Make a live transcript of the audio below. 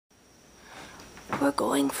We're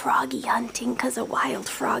going froggy hunting because a wild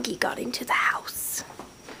froggy got into the house.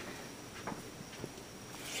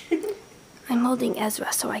 I'm holding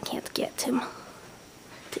Ezra so I can't get him.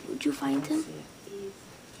 Did you find him?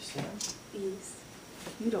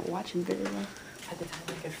 You don't watch him very well. By the time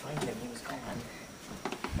I could find him, he was gone.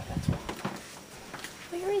 That's why.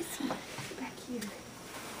 Where is he? Back here.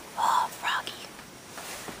 Oh, Froggy.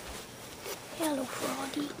 Hello,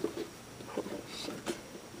 Froggy. Oh, shit.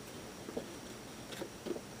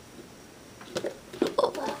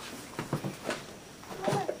 Oh.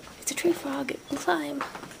 It's a tree frog. It can climb.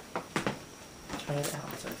 Try it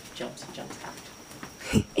out. So if he jumps out.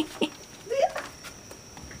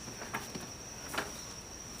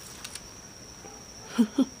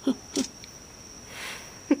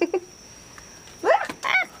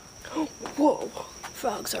 Whoa.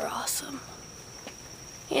 Frogs are awesome.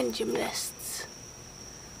 And gymnasts.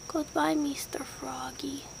 Goodbye, Mr.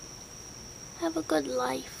 Froggy. Have a good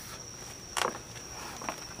life.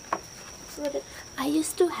 I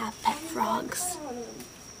used to have pet frogs.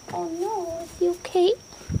 Oh no, is he okay?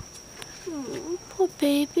 Poor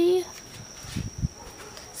baby.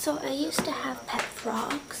 So I used to have pet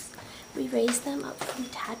frogs. We raised them up from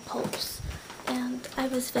tadpoles. And I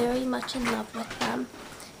was very much in love with them.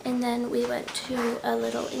 And then we went to a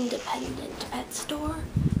little independent pet store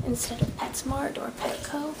instead of PetSmart or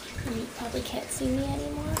Petco. And you probably can't see me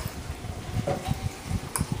anymore.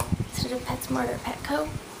 Instead of PetSmart or Petco.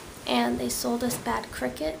 And they sold us bad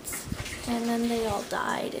crickets. And then they all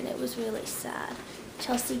died and it was really sad.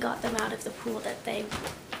 Chelsea got them out of the pool that they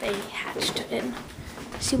hatched in.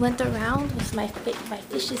 She went around with my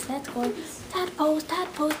fish's net going, tadpoles,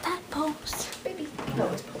 tadpoles, tadpoles. Baby. No,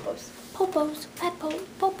 it's popos. Popos, tadpoles,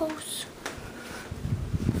 popos.